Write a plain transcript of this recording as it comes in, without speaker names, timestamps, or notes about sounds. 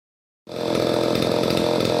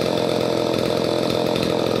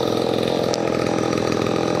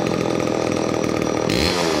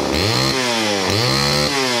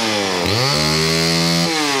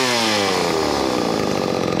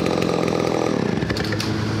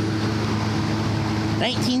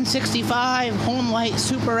1965 Homelite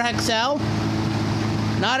Super XL.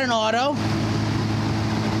 Not an auto.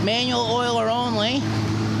 Manual oiler only.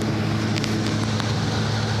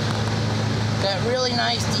 Got really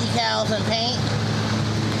nice decals and paint.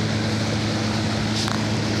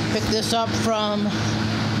 Picked this up from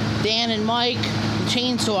Dan and Mike, the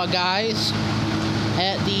chainsaw guys,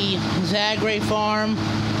 at the Zagray Farm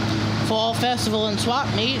Fall Festival and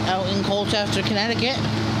Swap Meet out in Colchester, Connecticut.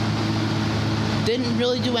 Didn't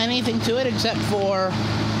really do anything to it except for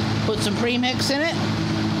put some premix in it.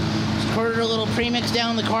 Squirted a little premix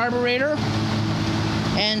down the carburetor,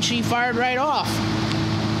 and she fired right off.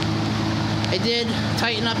 I did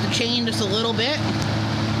tighten up the chain just a little bit.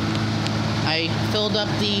 I filled up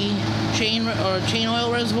the chain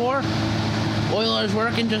oil reservoir. Oiler's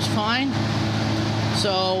working just fine.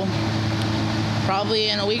 So probably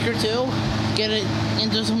in a week or two, get it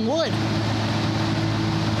into some wood.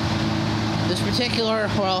 This particular,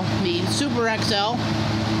 well, the Super XL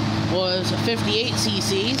was 58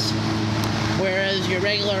 cc's, whereas your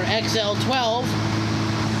regular XL12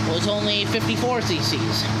 was only 54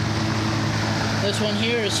 cc's. This one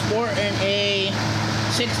here is sporting a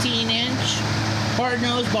 16-inch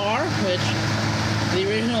hard-nose bar, which is the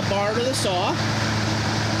original bar to the saw,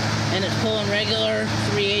 and it's pulling regular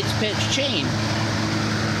 3/8 pitch chain.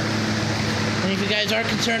 And if you guys are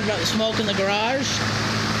concerned about the smoke in the garage,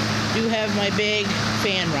 I do have my big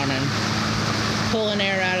fan running, pulling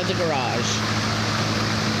air out of the garage.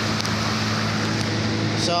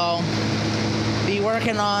 So, be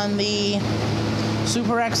working on the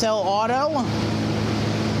Super XL Auto,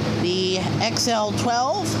 the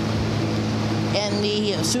XL12, and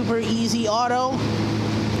the Super Easy Auto,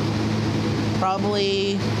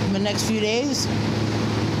 probably in the next few days.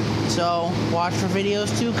 So, watch for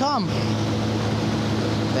videos to come.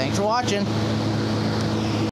 Thanks for watching.